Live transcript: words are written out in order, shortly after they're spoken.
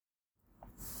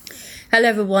Hello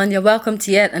everyone, you're welcome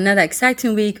to yet another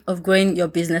exciting week of growing your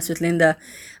business with Linda.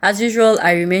 As usual,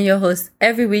 I remain your host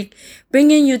every week,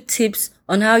 bringing you tips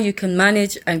on how you can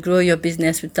manage and grow your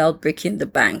business without breaking the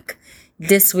bank.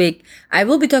 This week, I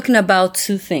will be talking about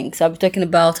two things. I'll be talking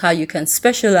about how you can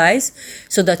specialize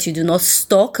so that you do not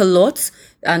stock a lot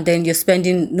and then you're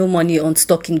spending no money on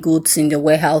stocking goods in your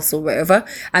warehouse or wherever.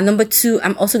 And number two,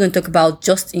 I'm also going to talk about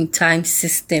just-in-time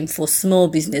system for small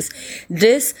business.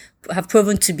 This have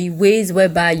proven to be ways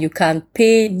whereby you can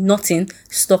pay nothing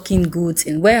stocking goods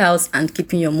in warehouse and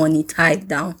keeping your money tied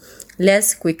down.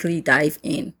 Let's quickly dive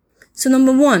in. So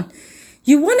number one,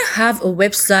 you want to have a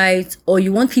website or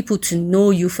you want people to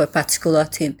know you for a particular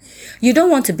thing. You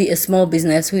don't want to be a small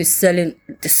business who is selling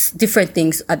different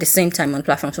things at the same time on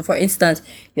platforms. So for instance,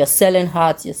 you're selling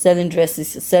hats, you're selling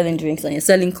dresses, you're selling drinks, and you're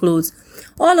selling clothes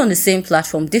all on the same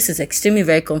platform. This is extremely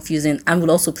very confusing and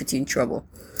will also put you in trouble.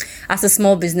 As a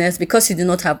small business, because you do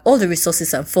not have all the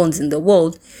resources and funds in the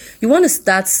world, you want to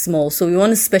start small. So you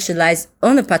want to specialize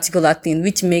on a particular thing,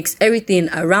 which makes everything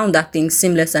around that thing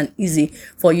seamless and easy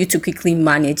for you to quickly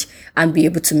manage and be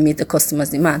able to meet the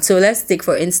customer's demand. So let's take,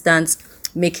 for instance,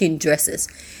 making dresses.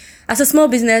 As a small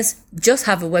business, just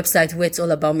have a website where it's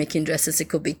all about making dresses. It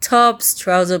could be tops,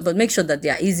 trousers, but make sure that they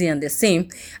are easy and the same.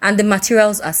 And the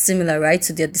materials are similar, right?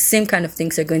 So they're the same kind of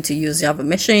things you're going to use. You have a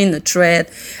machine, a thread,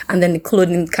 and then the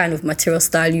clothing kind of material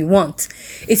style you want.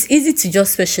 It's easy to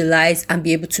just specialize and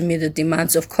be able to meet the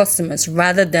demands of customers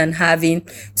rather than having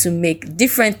to make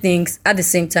different things at the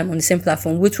same time on the same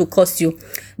platform, which will cost you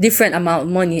different amount of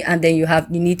money. And then you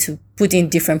need to put in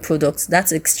different products.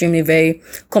 That's extremely very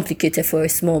complicated for a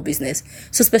small business.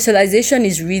 So specialization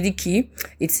is really key.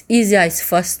 It's easier, it's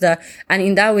faster, and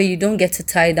in that way you don't get to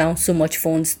tie down so much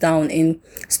funds down in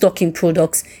stocking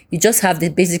products. You just have the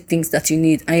basic things that you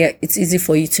need, and it's easy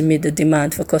for you to meet the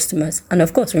demand for customers. And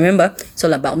of course, remember, it's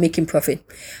all about making profit.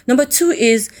 Number two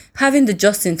is having the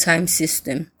just-in-time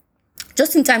system.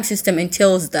 Just-in-time system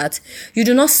entails that you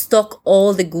do not stock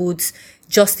all the goods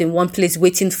just in one place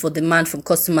waiting for demand from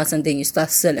customers and then you start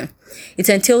selling. It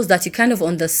entails that you kind of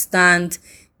understand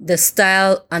the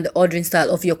style and the ordering style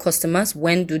of your customers.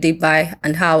 When do they buy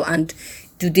and how, and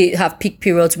do they have peak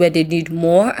periods where they need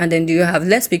more, and then do you have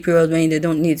less peak periods when they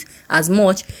don't need as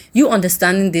much? You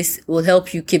understanding this will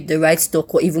help you keep the right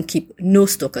stock or even keep no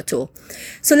stock at all.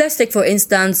 So let's take, for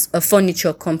instance, a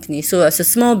furniture company. So as a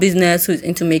small business who's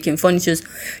into making furniture,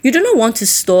 you do not want to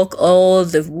stock all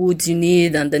the woods you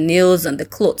need and the nails and the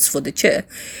cloths for the chair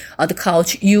or the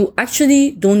couch. You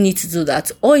actually don't need to do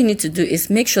that. All you need to do is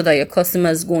make sure that your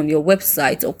customers go on your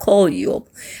website or call you up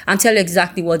and tell you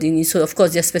exactly what they need. So of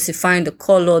course, they're specifying the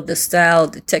color, the style,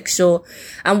 the texture,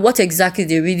 and what exactly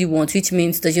they really want, which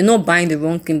means that you're not buying the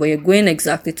wrong thing, but you're going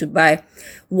exactly to buy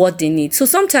what they need. So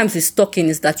sometimes with stocking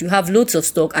is that you have loads of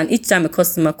stock, and each time a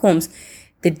customer comes,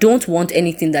 they don't want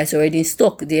anything that's already in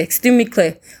stock. They're extremely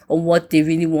clear on what they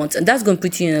really want. And that's going to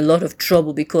put you in a lot of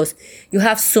trouble because you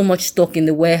have so much stock in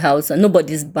the warehouse and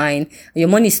nobody's buying. And your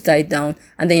money is tied down,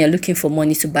 and then you're looking for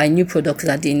money to buy new products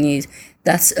that they need.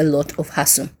 That's a lot of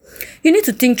hassle. You need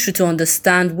to think through to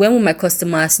understand when will my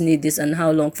customers need this and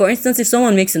how long. For instance, if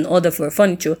someone makes an order for a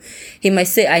furniture, he might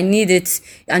say, I need it,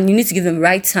 and you need to give them the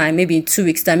right time, maybe in 2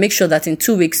 weeks time. Make sure that in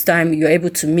 2 weeks time, you're able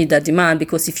to meet that demand,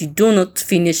 because if you do not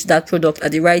finish that product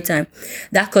at the right time,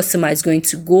 that customer is going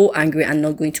to go angry and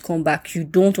not going to come back. You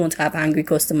don't want to have angry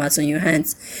customers on your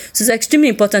hands. So it's extremely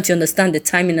important to understand the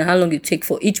timing and how long it takes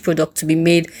for each product to be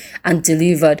made and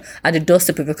delivered at the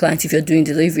doorstep of your client if you're doing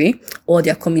delivery or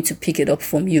they're coming to pick it up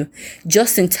from you.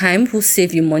 Just in time will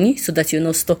save you money so that you're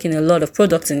not stocking a lot of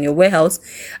products in your warehouse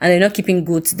and you're not keeping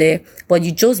goods there, but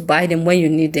you just buy them when you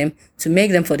need them to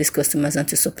make them for these customers and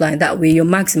to supply. That way you're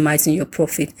maximizing your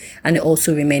profit and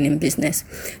also remain in business.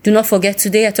 Do not forget,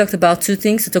 today I talked about two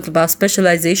things. I talked about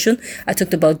specialization. I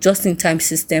talked about just-in-time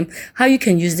system, how you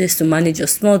can use this to manage your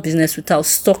small business without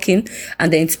stocking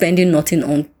and then spending nothing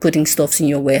on putting stuff in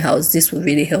your warehouse. This will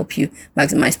really help you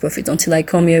maximize profit. Until I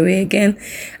come your way again,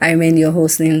 I remain your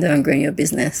host, Linda, and growing your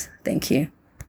business. Thank you.